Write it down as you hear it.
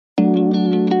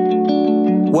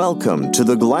Welcome to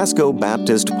the Glasgow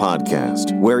Baptist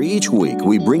Podcast, where each week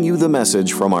we bring you the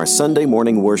message from our Sunday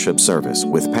morning worship service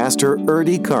with Pastor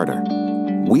Erdy Carter.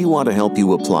 We want to help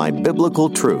you apply biblical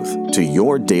truth to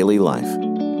your daily life.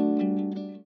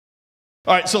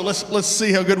 All right, so let's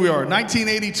see how good we are.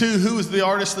 1982, who was the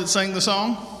artist that sang the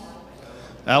song?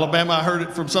 Alabama. I heard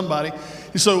it from somebody.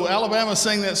 So Alabama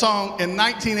sang that song in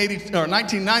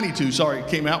 1992. It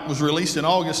came out, was released in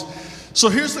August. So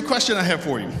here's the question I have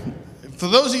for you. For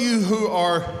those of you who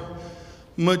are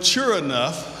mature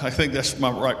enough, I think that's my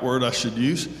right word I should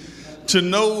use, to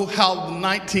know how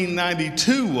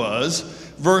 1992 was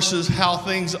versus how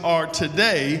things are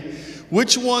today,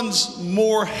 which one's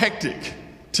more hectic,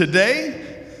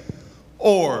 today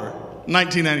or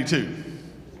 1992?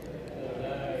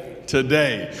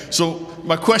 Today. So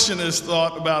my question is,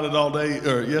 thought about it all day,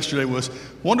 or yesterday, was,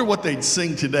 wonder what they'd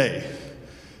sing today.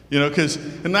 You know, because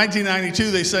in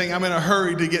 1992 they sang, I'm in a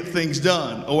hurry to get things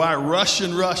done. Oh, I rush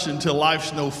and rush until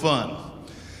life's no fun.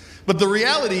 But the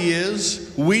reality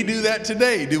is, we do that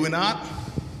today, do we not?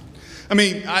 I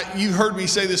mean, you've heard me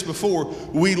say this before.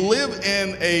 We live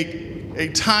in a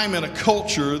time and a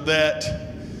culture that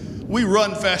we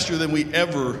run faster than we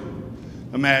ever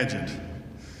imagined.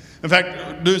 In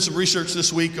fact, doing some research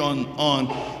this week on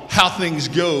how things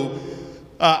go,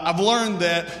 I've learned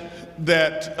that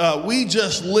we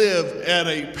just live at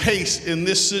a pace in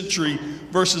this century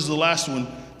versus the last one,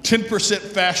 10%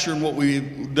 faster than what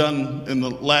we've done in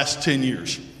the last 10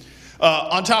 years.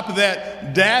 On top of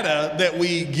that, data that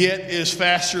we get is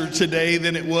faster today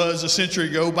than it was a century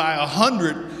ago by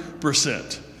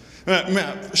 100%.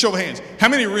 Show of hands. How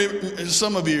many,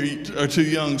 some of you are too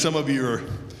young, some of you are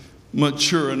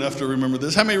mature enough to remember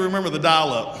this. How many remember the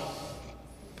dial-up?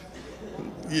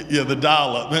 Yeah, the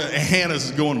dial-up.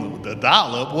 Hannah's going, the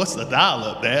dial-up? What's the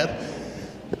dial-up, Dad?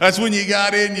 That's when you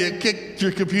got in, you kicked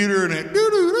your computer, and it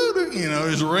doo-doo-doo-doo, it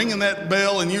was ringing that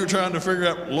bell, and you were trying to figure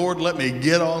out, Lord, let me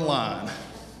get online.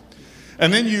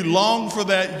 And then you long for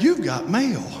that, you've got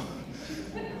mail.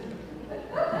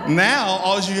 Now,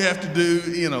 all you have to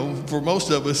do, for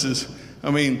most of us is,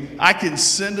 I can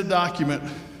send a document,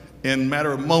 in a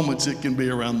matter of moments, it can be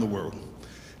around the world,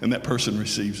 and that person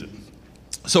receives it.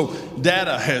 So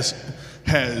data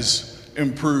has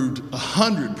improved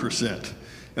 100%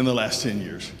 in the last 10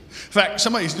 years. In fact,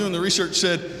 somebody's doing the research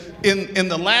said in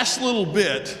the last little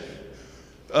bit,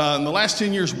 in the last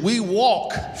 10 years, we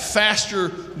walk faster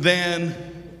than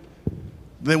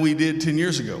we did 10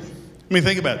 years ago.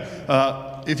 Think about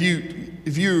it.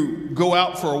 If you go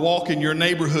out for a walk in your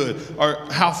neighborhood, or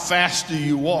how fast do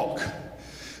you walk?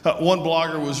 One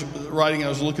blogger was writing, I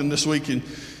was looking this week, and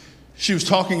she was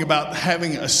talking about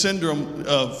having a syndrome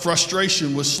of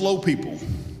frustration with slow people.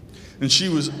 And she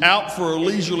was out for a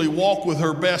leisurely walk with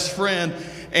her best friend,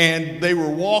 and they were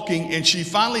walking, and she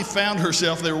finally found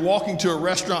herself, they were walking to a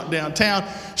restaurant downtown,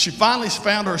 she finally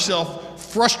found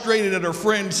herself frustrated at her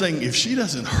friend saying, if she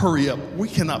doesn't hurry up, we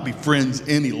cannot be friends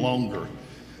any longer.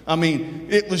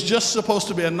 It was just supposed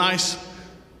to be a nice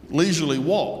leisurely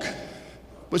walk.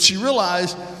 But she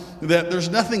realized that there's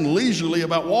nothing leisurely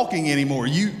about walking anymore.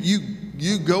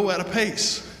 You go at a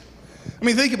pace.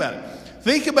 Think about it.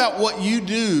 Think about what you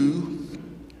do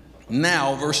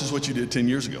now versus what you did 10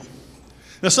 years ago.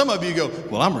 Now, some of you go,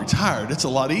 well, I'm retired. It's a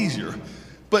lot easier.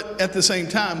 But at the same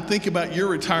time, think about your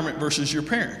retirement versus your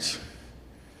parents.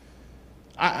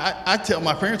 I tell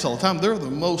my parents all the time, they're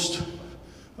the most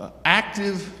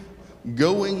active,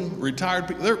 going, retired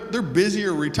people. They're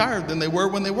busier retired than they were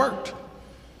when they worked.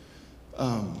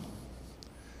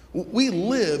 We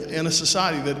live in a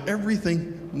society that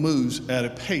everything moves at a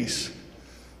pace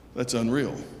that's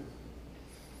unreal.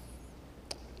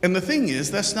 And the thing is,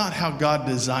 that's not how God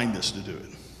designed us to do it.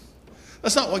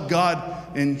 That's not what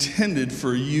God intended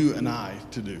for you and I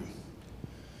to do.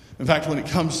 In fact, when it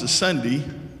comes to Sunday,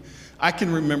 I can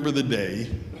remember the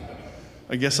day,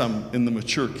 I guess I'm in the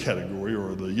mature category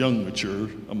or the young mature.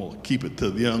 I'm going to keep it to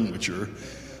the young mature.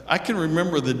 I can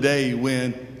remember the day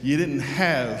when you didn't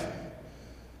have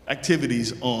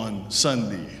activities on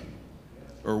Sunday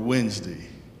or Wednesday.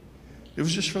 It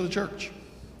was just for the church.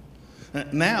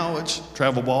 Now it's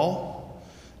travel ball,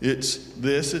 it's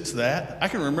this, it's that. I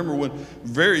can remember when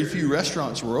very few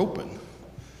restaurants were open.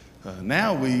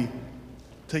 Now we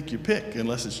take your pick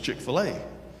unless it's Chick-fil-A.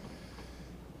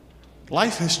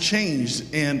 Life has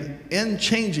changed, and in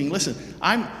changing, listen,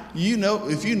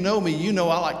 if you know me, you know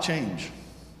I like change.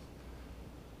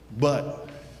 But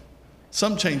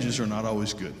some changes are not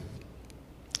always good.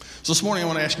 So this morning I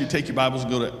want to ask you to take your Bibles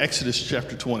and go to Exodus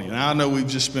chapter 20. Now I know we've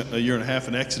just spent a year and a half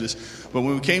in Exodus, but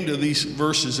when we came to these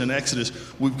verses in Exodus,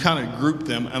 we've kind of grouped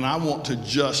them, and I want to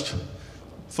just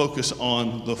focus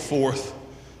on the fourth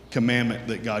commandment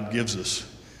that God gives us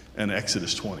in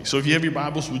Exodus 20. So if you have your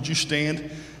Bibles, would you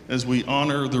stand as we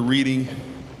honor the reading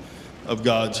of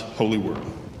God's holy word?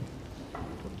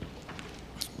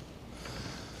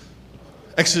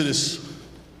 Exodus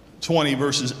 20,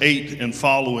 verses 8 and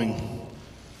following.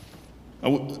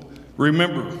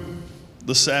 Remember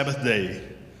the Sabbath day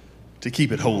to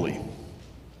keep it holy.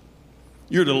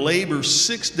 You're to labor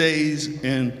 6 days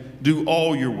and do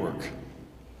all your work.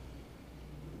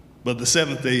 But the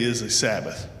seventh day is a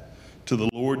Sabbath to the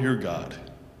Lord your God.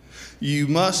 You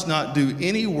must not do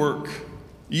any work,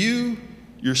 you,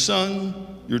 your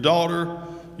son, your daughter,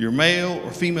 your male or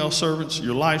female servants,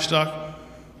 your livestock,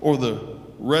 or the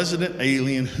resident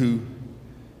alien who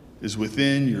is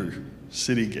within your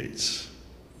city gates.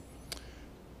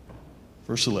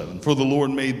 Verse 11, for the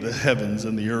Lord made the heavens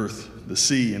and the earth, the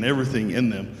sea, and everything in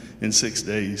them in 6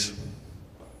 days.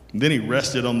 And then he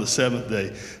rested on the seventh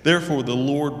day. Therefore the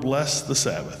Lord blessed the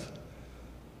Sabbath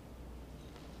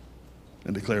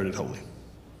and declared it holy.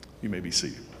 You may be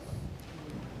seated.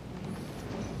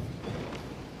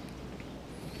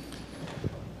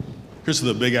 Here's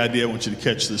the big idea I want you to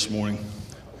catch this morning.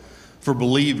 For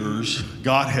believers,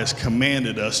 God has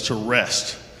commanded us to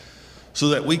rest so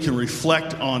that we can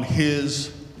reflect on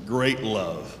his great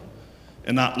love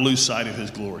and not lose sight of his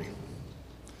glory.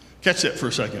 Catch that for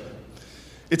a second.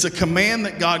 It's a command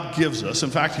that God gives us. In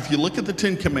fact, if you look at the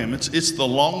 10 Commandments, it's the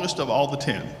longest of all the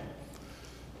 10.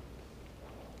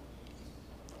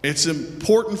 It's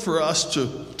important for us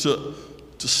to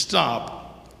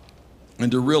stop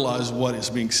and to realize what is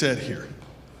being said here.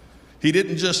 He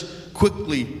didn't just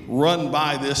quickly run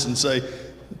by this and say,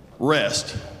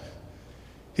 rest.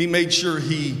 He made sure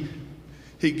he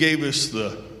gave us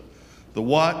the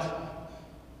what,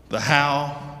 the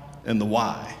how, and the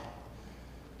why.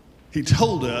 He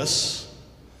told us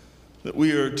that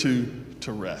we are to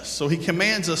rest. So he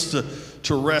commands us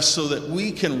to rest so that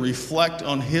we can reflect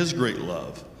on his great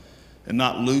love and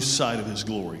not lose sight of his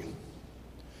glory.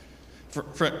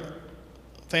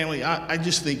 Family, I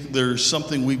just think there's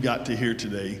something we've got to hear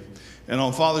today. And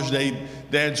on Father's Day,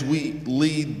 dads, we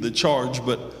lead the charge,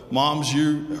 but moms,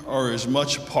 you are as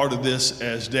much a part of this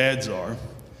as dads are.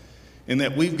 And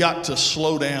that we've got to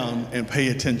slow down and pay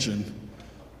attention,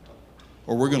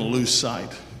 or we're going to lose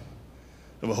sight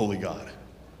of a holy God.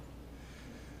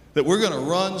 That we're going to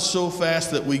run so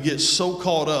fast that we get so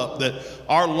caught up that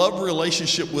our love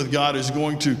relationship with God is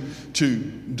going to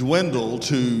dwindle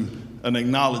to an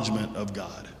acknowledgement of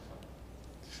God.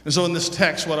 And so in this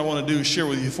text, what I want to do is share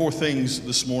with you 4 things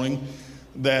this morning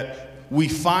that we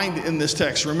find in this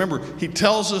text. Remember, he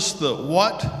tells us the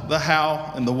what, the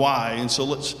how, and the why. And so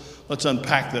let's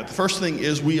unpack that. The first thing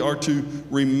is we are to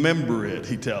remember it,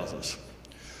 he tells us.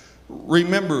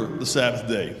 Remember the Sabbath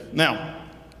day. Now,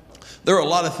 there are a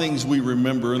lot of things we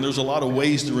remember, and there's a lot of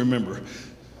ways to remember.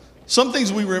 Some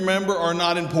things we remember are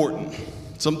not important.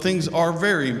 Some things are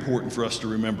very important for us to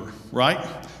remember, right?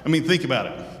 I mean, think about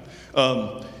it.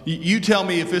 You tell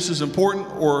me if this is important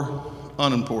or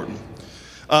unimportant.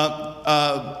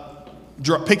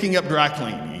 Picking up dry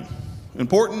cleaning,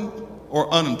 important or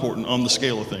unimportant on the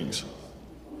scale of things?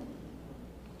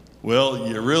 Well,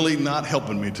 you're really not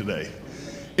helping me today.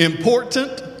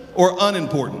 Important or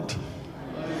unimportant?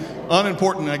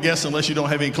 Unimportant, I guess, unless you don't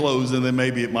have any clothes, and then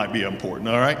maybe it might be important,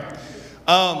 all right?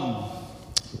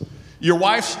 Your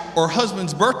wife's or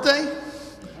husband's birthday?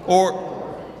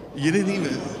 Or you didn't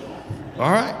even,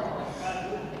 all right?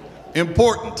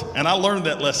 Important, and I learned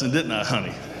that lesson, didn't I,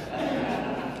 honey?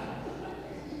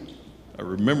 I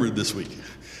remembered this week.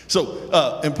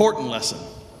 So, important lesson.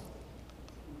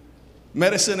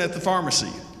 Medicine at the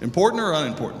pharmacy, important or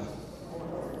unimportant?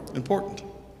 Important.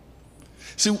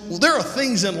 See, there are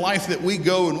things in life that we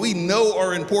go and we know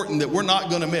are important that we're not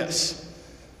going to miss.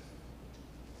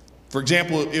 For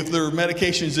example, if there are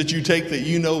medications that you take that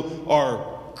you know are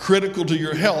critical to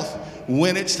your health,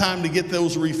 when it's time to get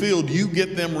those refilled, you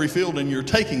get them refilled and you're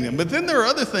taking them. But then there are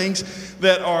other things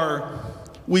that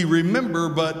we remember,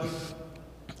 but,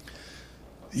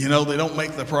 they don't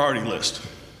make the priority list.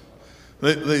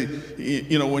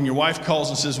 When your wife calls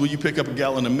and says, will you pick up a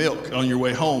gallon of milk on your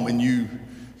way home, and you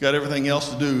got everything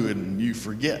else to do and you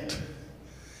forget.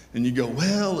 And you go,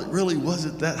 well, it really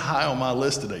wasn't that high on my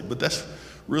list today. But that's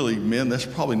really, men, that's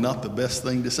probably not the best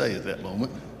thing to say at that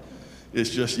moment.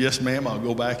 It's just, yes, ma'am, I'll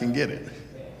go back and get it.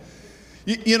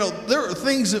 There are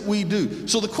things that we do.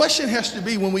 So the question has to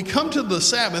be, when we come to the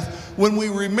Sabbath, when we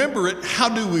remember it, how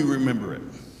do we remember it?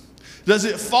 Does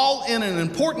it fall in an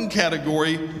important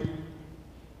category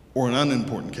or an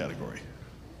unimportant category?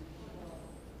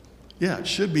 Yeah, it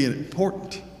should be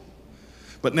important.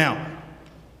 But now,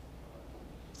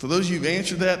 for those of you who've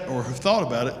answered that or have thought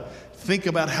about it, think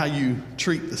about how you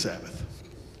treat the Sabbath.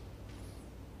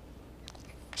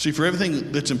 See, for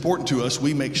everything that's important to us,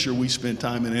 we make sure we spend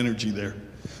time and energy there.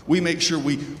 We make sure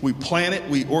we plan it,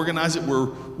 we organize it,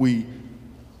 we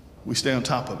stay on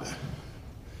top of it.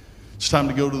 It's time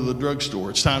to go to the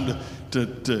drugstore. It's time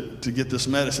to get this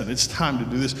medicine. It's time to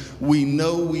do this. We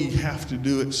know we have to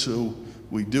do it, so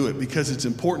we do it because it's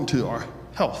important to our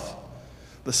health.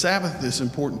 The Sabbath is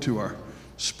important to our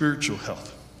spiritual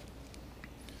health.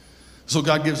 So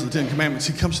God gives the Ten Commandments.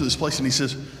 He comes to this place and he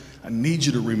says, I need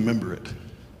you to remember it.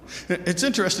 It's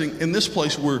interesting, in this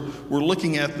place we're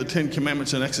looking at the Ten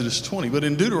Commandments in Exodus 20, but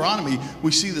in Deuteronomy we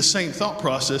see the same thought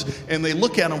process, and they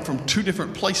look at them from two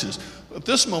different places. At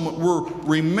this moment we're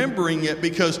remembering it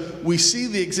because we see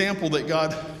the example that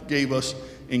God gave us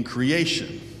in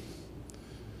creation.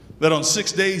 That on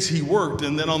 6 days he worked,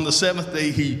 and then on the seventh day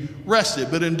he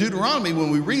rested. But in Deuteronomy, when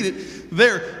we read it,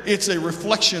 there it's a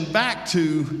reflection back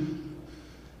to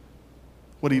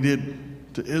what he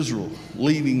did to Israel,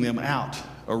 leaving them out.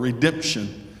 A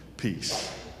redemption piece.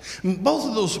 Both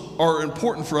of those are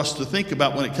important for us to think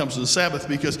about when it comes to the Sabbath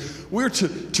because we're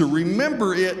to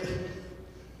remember it,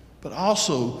 but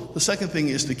also the second thing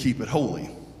is to keep it holy.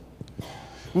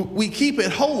 We keep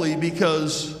it holy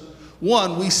because,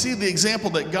 one, we see the example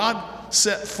that God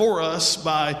set for us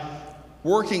by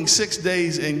working 6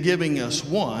 days and giving us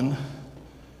one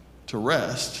to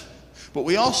rest, but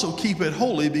we also keep it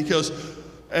holy because,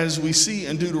 as we see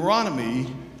in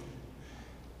Deuteronomy,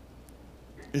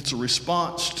 it's a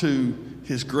response to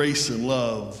his grace and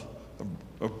love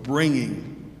of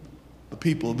bringing the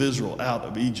people of Israel out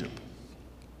of Egypt.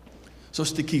 So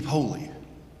it's to keep holy.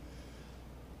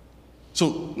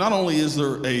 So not only is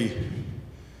there a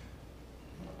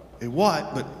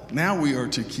what, but now we are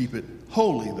to keep it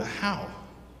holy. The how.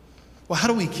 Well, how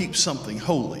do we keep something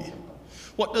holy?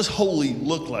 What does holy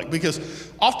look like?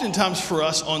 Because oftentimes for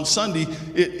us on Sunday,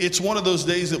 it's one of those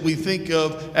days that we think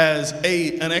of as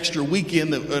an extra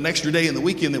weekend, an extra day in the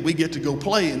weekend that we get to go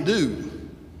play and do.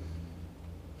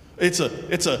 It's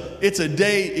a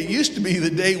day. It used to be the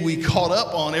day we caught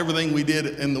up on everything we did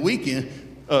in the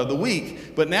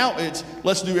week, but now it's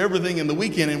let's do everything in the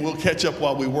weekend and we'll catch up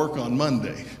while we work on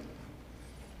Monday.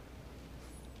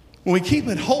 When we keep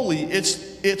it holy,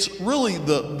 it's really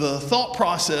the thought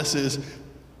process is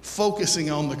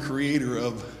focusing on the creator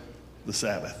of the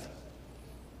Sabbath.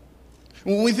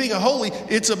 When we think of holy,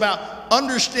 it's about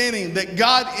understanding that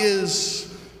God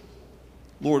is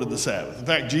Lord of the Sabbath. In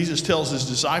fact, Jesus tells his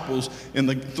disciples in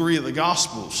the 3 of the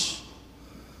Gospels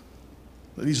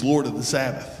that he's Lord of the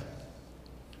Sabbath.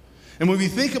 And when we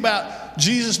think about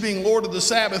Jesus being Lord of the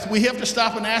Sabbath, we have to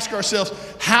stop and ask ourselves,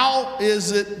 how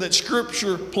is it that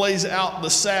Scripture plays out the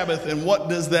Sabbath, and what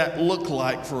does that look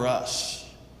like for us?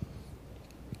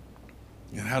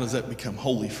 And how does that become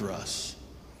holy for us?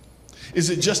 Is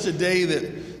it just a day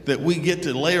that we get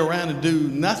to lay around and do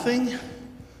nothing?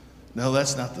 No,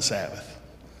 that's not the Sabbath.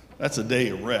 That's a day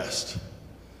of rest.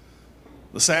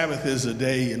 The Sabbath is a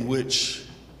day in which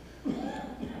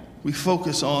we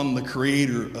focus on the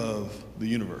creator of the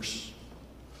universe.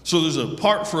 So there's a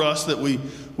part for us that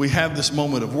we have this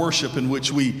moment of worship in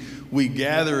which we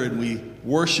gather and we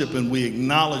worship and we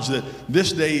acknowledge that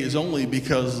this day is only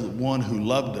because of the one who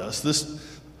loved us.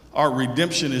 Our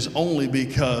redemption is only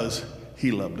because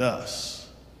he loved us.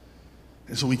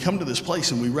 And so we come to this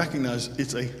place and we recognize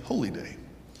it's a holy day.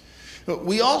 But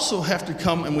we also have to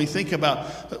come and we think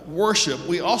about worship.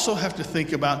 We also have to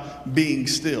think about being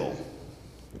still.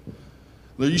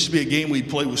 There used to be a game we'd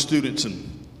play with students,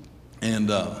 and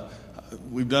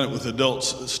we've done it with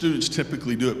adults. Students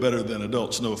typically do it better than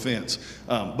adults, no offense.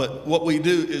 But what we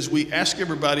do is we ask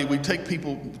everybody, we take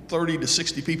people, 30 to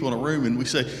 60 people in a room, and we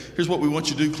say, here's what we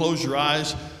want you to do. Close your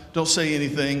eyes, don't say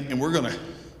anything, and we're going to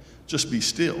just be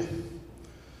still.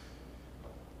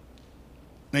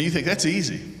 Now you think that's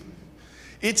easy.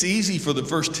 It's easy for the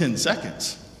first 10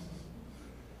 seconds.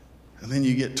 And then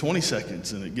you get 20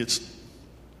 seconds and it gets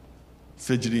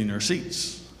fidgety in our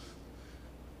seats.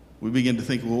 We begin to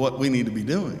think, well, what we need to be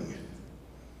doing.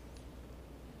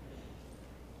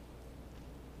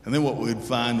 And then what we'd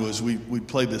find was we'd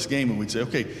play this game and we'd say,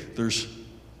 okay, there's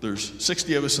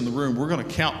 60 of us in the room. We're going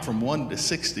to count from 1 to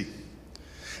 60.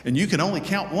 And you can only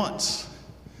count once.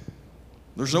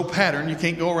 There's no pattern. You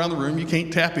can't go around the room. You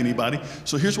can't tap anybody.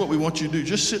 So here's what we want you to do.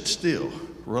 Just sit still.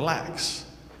 Relax.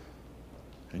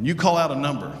 And you call out a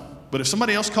number. But if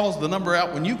somebody else calls the number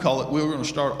out when you call it, we're going to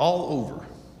start all over.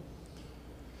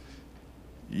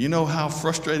 You know how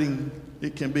frustrating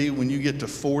it can be when you get to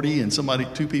 40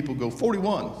 and two people go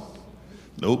 41.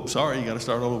 Nope, sorry, you got to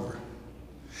start all over.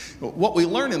 what we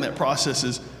learn in that process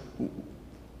is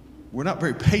we're not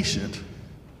very patient,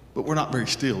 but we're not very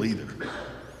still either.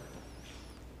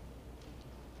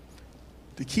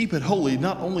 To keep it holy,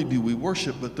 not only do we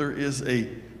worship, but there is a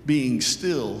being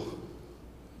still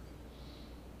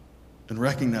and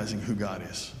recognizing who God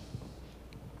is.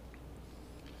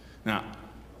 Now,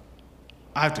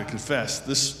 I have to confess,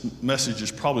 this message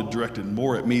is probably directed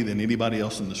more at me than anybody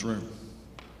else in this room,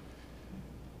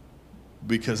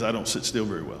 because I don't sit still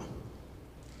very well.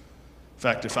 In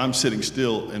fact, if I'm sitting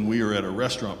still and we are at a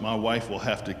restaurant, my wife will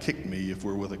have to kick me if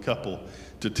we're with a couple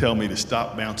to tell me to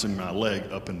stop bouncing my leg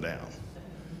up and down,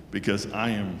 because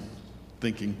I am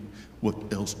thinking,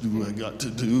 what else do I got to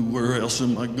do? Where else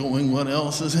am I going? What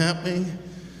else is happening?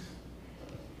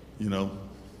 You know.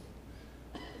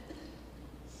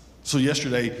 So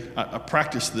yesterday, I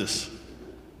practiced this.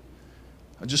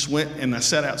 I just went and I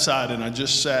sat outside and I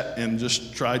just sat and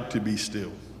just tried to be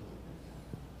still.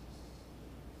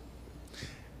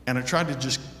 And I tried to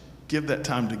just give that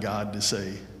time to God to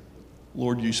say,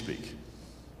 Lord, you speak.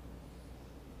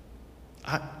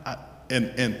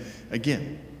 And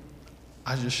again,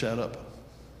 I just shut up.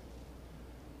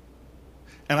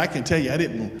 And I can tell you, I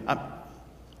didn't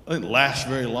last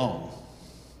very long.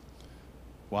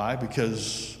 Why?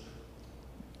 Because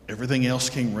everything else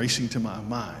came racing to my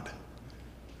mind.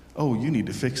 Oh, you need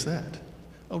to fix that.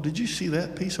 Oh, did you see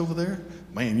that piece over there?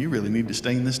 Man, you really need to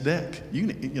stain this deck.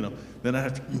 Then I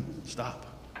have to stop.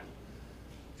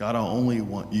 God, I only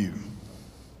want you.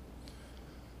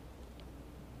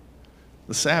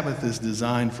 The Sabbath is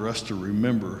designed for us to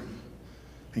remember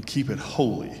and keep it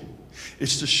holy.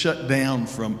 It's to shut down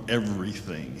from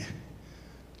everything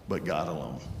but God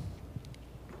alone.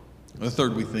 The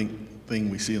third thing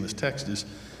we see in this text is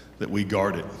that we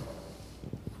guard it.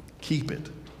 Keep it.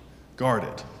 Guard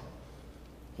it.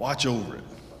 Watch over it.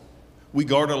 We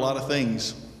guard a lot of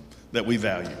things that we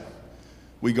value.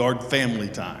 We guard family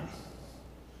time.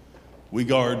 We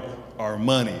guard our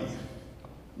money.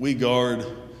 We guard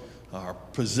our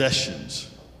possessions.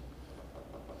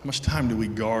 How much time do we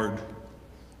guard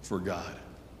for God?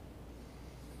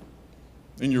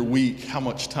 In your week, how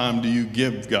much time do you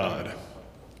give God?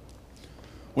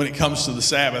 When it comes to the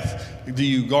Sabbath, do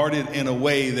you guard it in a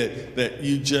way that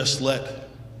you just let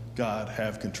God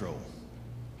have control?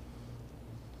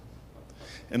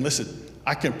 And listen,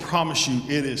 I can promise you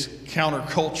it is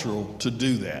countercultural to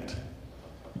do that.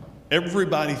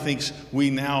 Everybody thinks we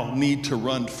now need to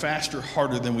run faster,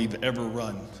 harder than we've ever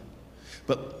run.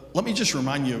 But let me just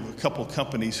remind you of a couple of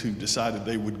companies who decided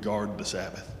they would guard the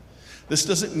Sabbath. This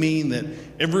doesn't mean that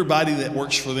everybody that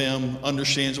works for them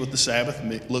understands what the Sabbath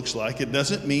looks like. It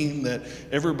doesn't mean that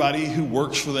everybody who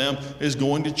works for them is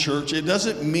going to church. It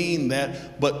doesn't mean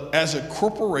that, but as a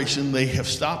corporation, they have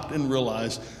stopped and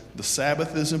realized the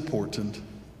Sabbath is important,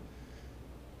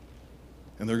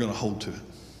 and they're going to hold to it.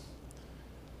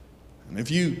 And if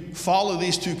you follow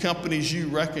these two companies, you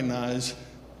recognize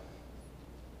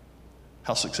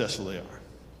how successful they are.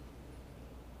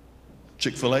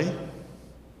 Chick-fil-A,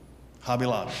 Hobby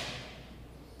Lobby.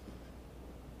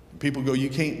 People go, you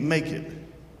can't make it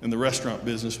in the restaurant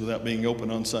business without being open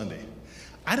on Sunday.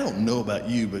 I don't know about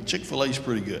you, but Chick-fil-A is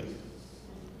pretty good.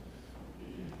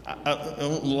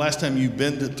 The last time you've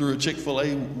been through a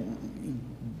Chick-fil-A,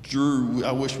 Drew,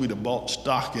 I wish we'd have bought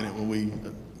stock in it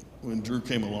when Drew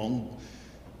came along.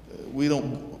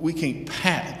 We can't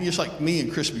pack. Just like me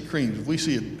and Krispy Kremes. If we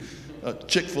see a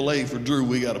Chick-fil-A for Drew,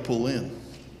 we got to pull in.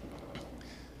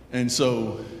 And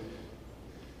so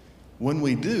when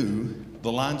we do,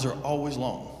 the lines are always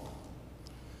long.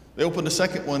 They opened a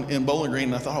second one in Bowling Green,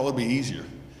 and I thought it would be easier.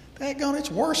 Daggone,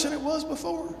 it's worse than it was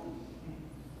before.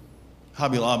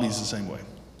 Hobby Lobby is the same way.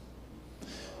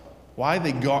 Why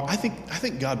they guard? I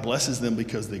think God blesses them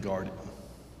because they guard it.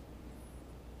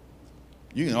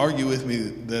 You can argue with me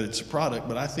that it's a product,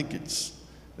 but I think it's,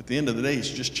 at the end of the day, it's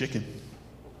just chicken.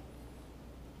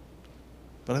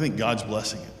 But I think God's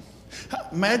blessing it.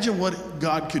 Imagine what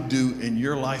God could do in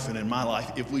your life and in my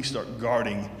life if we start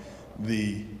guarding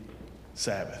the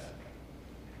Sabbath.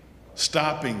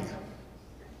 Stopping,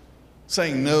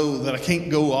 saying no, that I can't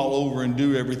go all over and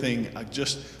do everything.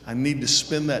 I need to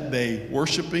spend that day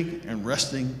worshiping and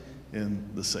resting in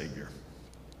the Savior.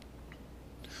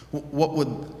 What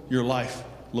would your life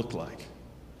look like?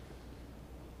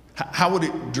 How would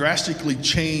it drastically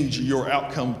change your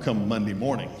outcome come Monday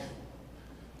morning?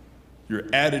 Your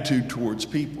attitude towards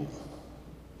people,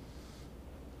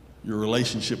 your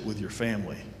relationship with your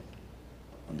family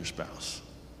and your spouse.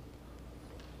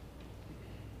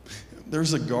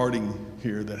 There's a guarding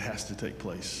here that has to take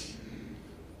place.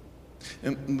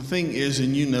 And the thing is,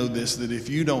 and you know this, that if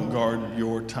you don't guard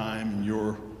your time,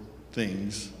 your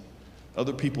things,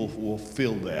 other people will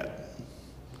feel that.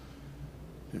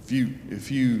 If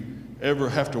you ever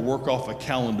have to work off a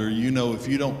calendar, you know if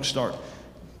you don't start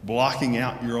blocking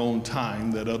out your own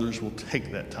time, that others will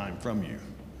take that time from you.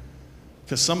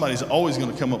 Because somebody's always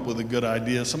going to come up with a good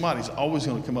idea. Somebody's always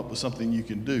going to come up with something you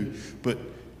can do. But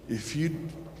if you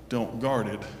don't guard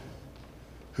it,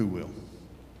 who will?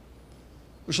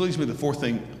 Which leads me to the fourth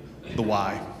thing, the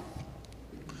why.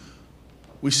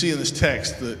 We see in this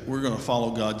text that we're going to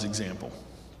follow God's example.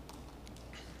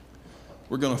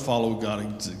 We're going to follow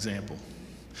God's example.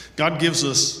 God gives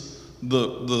us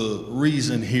the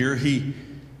reason here. He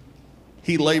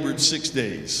labored 6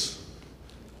 days.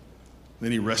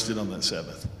 Then he rested on that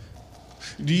Sabbath.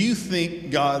 Do you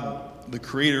think God, the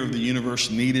creator of the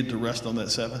universe, needed to rest on that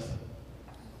Sabbath?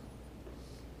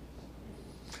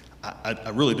 I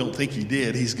really don't think he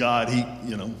did. He's God.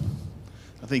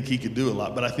 I think he could do a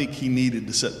lot, but I think he needed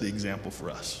to set the example for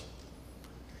us.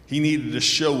 He needed to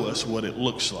show us what it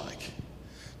looks like.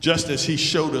 Just as he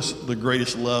showed us the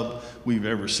greatest love we've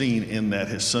ever seen, in that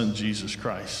his son Jesus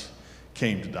Christ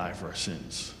came to die for our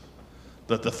sins.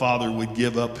 That the Father would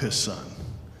give up his Son.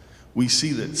 We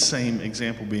see that same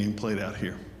example being played out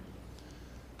here.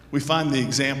 We find the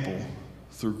example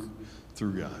through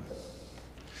God.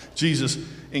 Jesus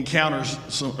encounters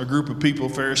a group of people,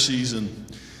 Pharisees,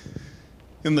 and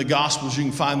in the Gospels you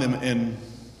can find them in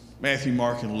Matthew,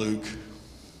 Mark, and Luke.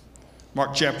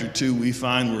 Mark chapter 2, we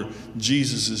find where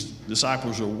Jesus'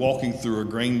 disciples are walking through a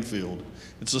grain field.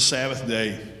 It's a Sabbath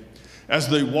day. As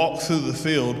they walk through the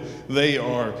field, they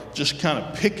are just kind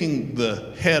of picking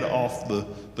the head off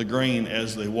the grain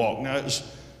as they walk. Now, it's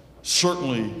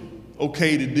certainly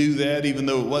okay to do that, even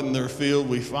though it wasn't their field.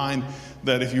 We find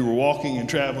that if you were walking and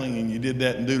traveling and you did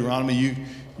that in Deuteronomy,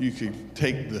 you could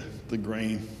take the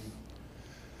grain.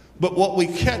 But what we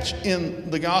catch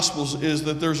in the Gospels is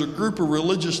that there's a group of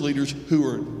religious leaders who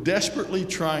are desperately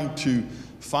trying to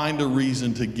find a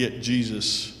reason to get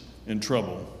Jesus in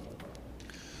trouble.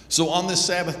 So on this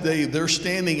Sabbath day, they're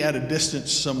standing at a distance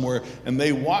somewhere, and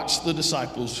they watch the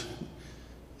disciples,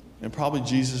 and probably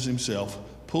Jesus himself,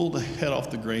 pull the head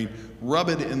off the grain, rub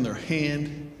it in their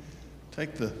hand,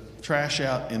 take the trash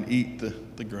out, and eat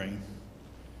the grain.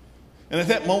 And at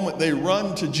that moment, they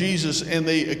run to Jesus, and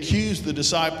they accuse the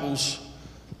disciples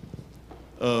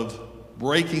of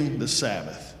breaking the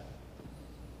Sabbath.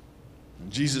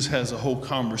 And Jesus has a whole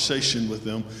conversation with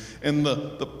them, and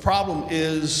the problem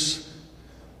is,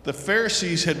 the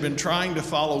Pharisees had been trying to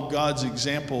follow God's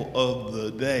example of the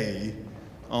day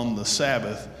on the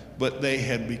Sabbath, but they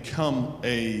had become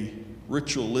a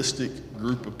ritualistic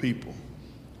group of people.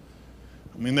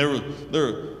 I mean,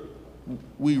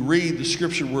 we read the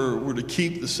scripture where we're to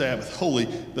keep the Sabbath holy.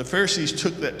 The Pharisees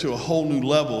took that to a whole new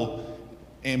level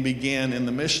and began in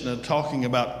the Mishnah talking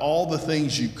about all the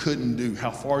things you couldn't do, how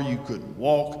far you couldn't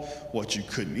walk, what you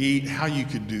couldn't eat, how you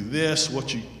could do this,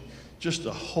 just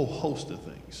a whole host of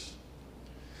things.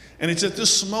 And it's at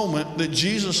this moment that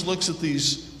Jesus looks at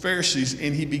these Pharisees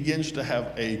and he begins to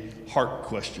have a heart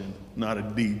question, not a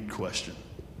deed question.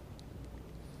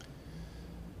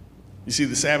 You see,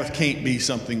 the Sabbath can't be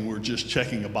something we're just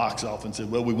checking a box off and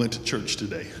said, well, we went to church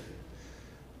today.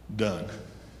 Done.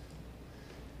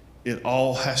 It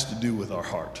all has to do with our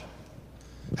heart.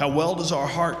 How well does our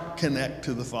heart connect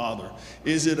to the Father?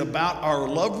 Is it about our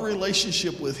love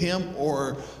relationship with him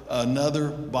or another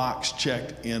box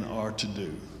checked in our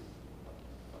to-do?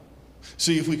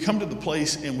 See, if we come to the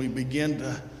place and we begin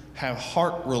to have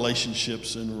heart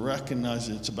relationships and recognize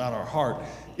that it's about our heart,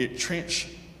 it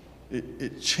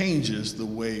changes the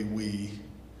way we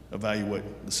evaluate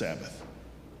the Sabbath.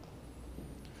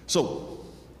 So,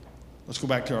 let's go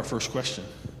back to our first question.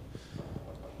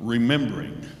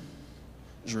 Remembering.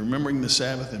 Is remembering the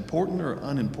Sabbath important or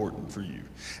unimportant for you?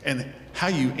 And how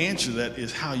you answer that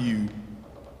is how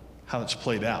it's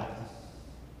played out.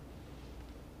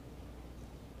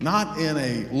 Not in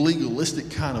a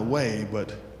legalistic kind of way,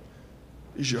 but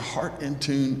is your heart in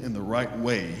tune in the right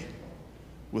way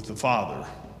with the Father?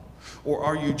 Or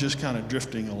are you just kind of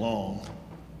drifting along,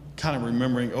 kind of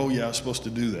remembering, oh yeah, I was supposed to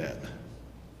do that?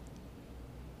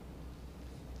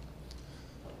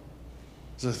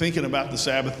 So thinking about the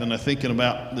Sabbath and thinking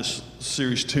about this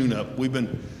series Tune-Up, we've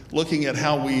been looking at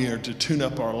how we are to tune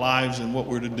up our lives and what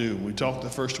we're to do. We talked the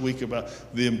first week about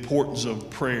the importance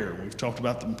of prayer. We've talked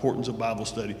about the importance of Bible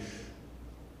study.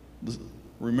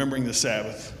 Remembering the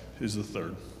Sabbath is the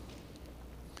third.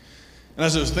 And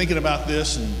as I was thinking about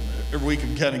this, and every week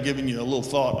I'm kind of giving you a little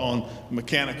thought on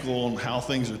mechanical and how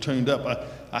things are tuned up,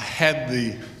 I had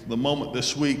the moment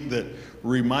this week that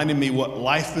reminded me what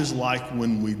life is like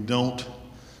when we don't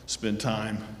spend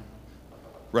time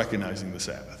recognizing the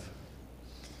Sabbath.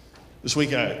 This week,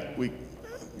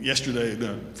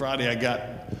 Friday, I got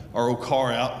our old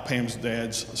car out, Pam's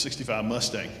dad's 65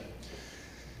 Mustang.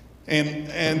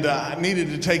 And I needed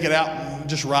to take it out and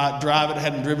just drive it. I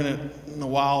hadn't driven it in a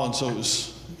while, and so it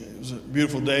was a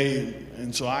beautiful day.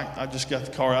 And so I just got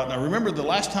the car out. And I remember the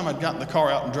last time I'd gotten the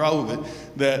car out and drove it,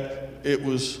 that it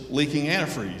was leaking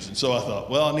antifreeze. And so I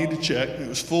thought, well, I need to check. It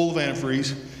was full of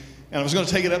antifreeze. And I was going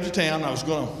to take it up to town. I was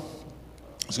going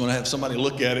to have somebody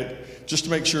look at it just to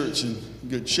make sure it's in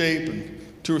good shape and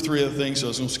 2 or 3 other things. So I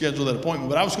was going to schedule that appointment.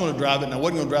 But I was going to drive it, and I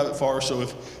wasn't going to drive it far. So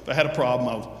if I had a problem,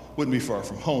 I wouldn't be far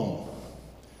from home.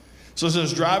 So as I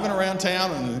was driving around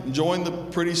town and enjoying the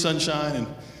pretty sunshine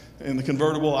and the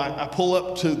convertible, I pull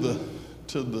up to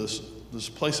this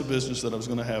place of business that I was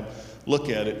going to have look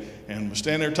at it, and was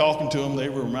standing there talking to them. They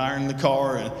were admiring the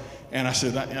car, and I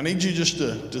said, I need you just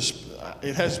to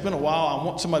it has been a while. I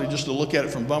want somebody just to look at it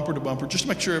from bumper to bumper, just to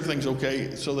make sure everything's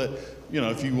okay, so that,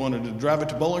 if you wanted to drive it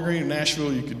to Bowling Green or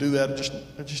Nashville, you could do that. It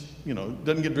just it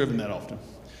doesn't get driven that often.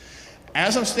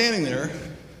 As I'm standing there,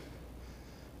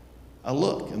 I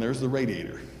look, and there's the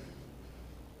radiator.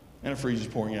 Antifreeze is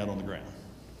pouring out on the ground.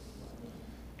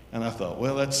 And I thought,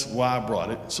 well, that's why I brought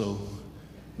it. So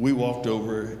we walked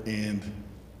over and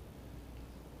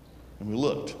we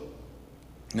looked.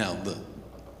 Now,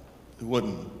 it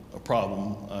wasn't a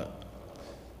problem.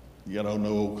 You got to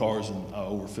know old cars, and I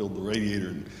overfilled the radiator.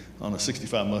 And on a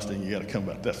 65 Mustang, you got to come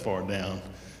about that far down,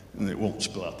 and it won't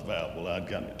spill out the valve. Well, I'd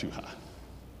gotten it too high.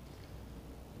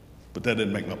 But that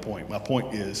didn't make my point. My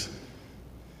point is,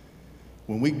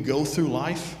 when we go through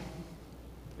life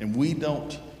and we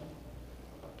don't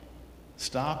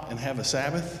stop and have a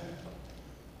Sabbath,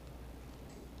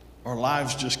 our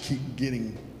lives just keep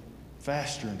getting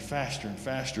faster and faster and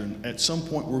faster, and at some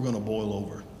point we're going to boil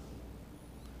over.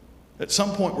 At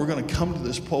some point we're going to come to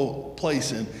this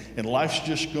place and life's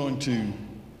just going to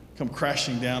come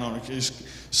crashing down on us.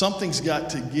 Something's got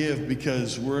to give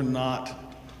because we're not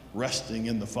resting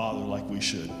in the Father like we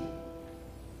should.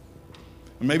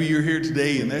 And maybe you're here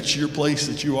today and that's your place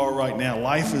that you are right now.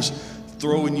 Life is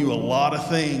throwing you a lot of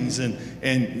things, and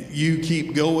you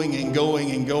keep going and going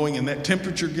and going, and that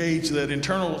temperature gauge, that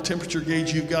internal temperature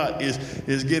gauge you've got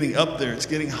is getting up there. It's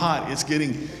getting hot. It's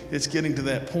getting to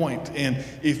that point. And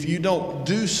if you don't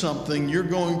do something, you're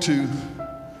going to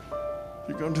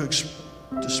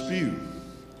dispute.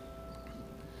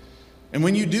 And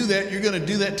when you do that, you're going to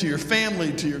do that to your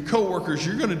family, to your coworkers.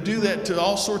 You're going to do that to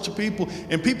all sorts of people,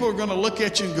 and people are going to look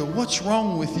at you and go, "What's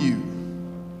wrong with you?"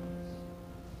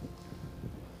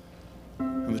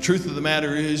 And the truth of the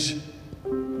matter is,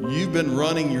 you've been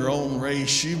running your own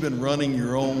race. You've been running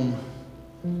your own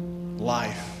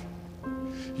life.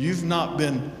 You've not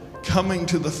been coming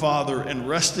to the Father and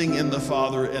resting in the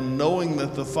Father and knowing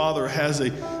that the Father has a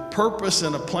purpose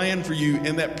and a plan for you.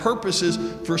 And that purpose is,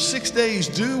 for 6 days,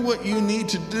 do what you need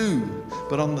to do.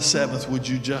 But on the 7th, would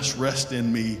you just rest in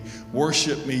me,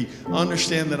 worship me,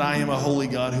 understand that I am a holy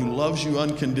God who loves you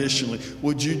unconditionally.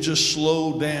 Would you just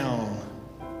slow down?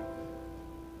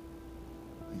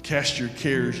 Cast your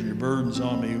cares and your burdens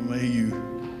on me. May you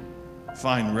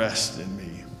find rest in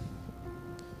me.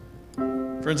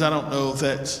 Friends, I don't know if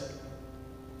that's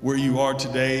where you are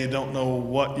today. I don't know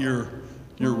what you're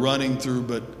running through,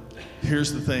 but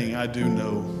here's the thing I do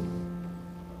know.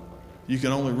 You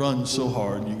can only run so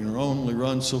hard. You can only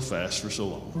run so fast for so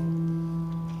long,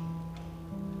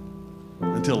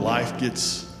 until life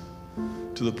gets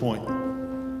to the point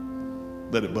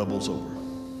that it bubbles over.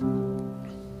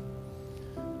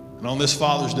 And on this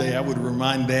Father's Day, I would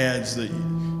remind dads that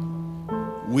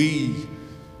we,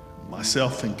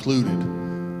 myself included,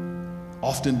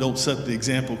 often don't set the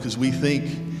example because we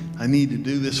think, I need to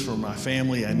do this for my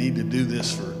family, I need to do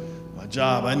this for my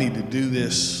job, I need to do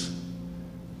this,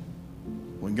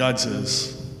 when God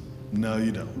says, no,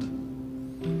 you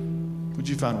don't. Would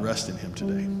you find rest in Him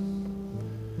today?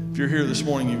 If you're here this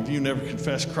morning, if you never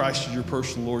confessed Christ as your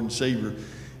personal Lord and Savior,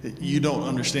 you don't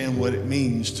understand what it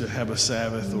means to have a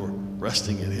Sabbath or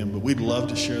resting in Him, but we'd love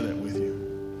to share that with you.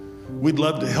 We'd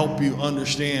love to help you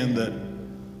understand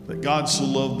that God so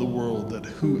loved the world that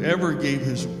whoever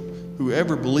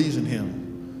believes in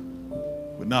Him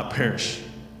would not perish,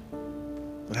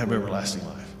 but have everlasting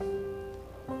life.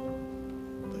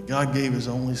 That God gave His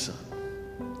only Son.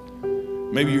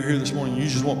 Maybe you're here this morning, you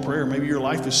just want prayer. Maybe your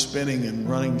life is spinning and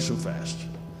running so fast.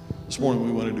 This morning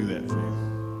we want to do that for you.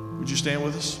 Would you stand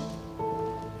with us?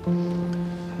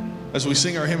 As we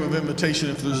sing our hymn of invitation,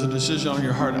 if there's a decision on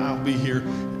your heart, I'll be here.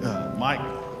 Mike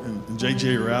and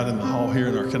JJ are out in the hall here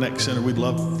in our Connect Center. We'd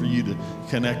love for you to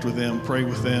connect with them, pray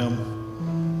with them.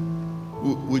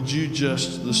 Would you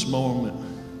just this moment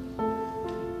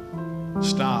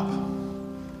Stop.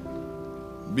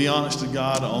 Be honest to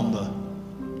God on the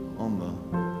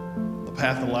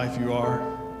path of life you are,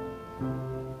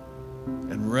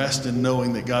 and rest in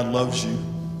knowing that God loves you.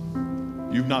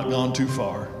 You've not gone too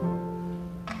far.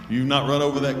 You've not run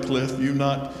over that cliff. You've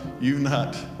not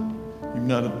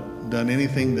done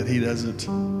anything that He doesn't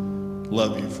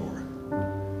love you for.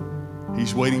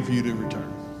 He's waiting for you to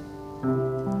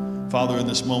return. Father, in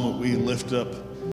this moment we lift up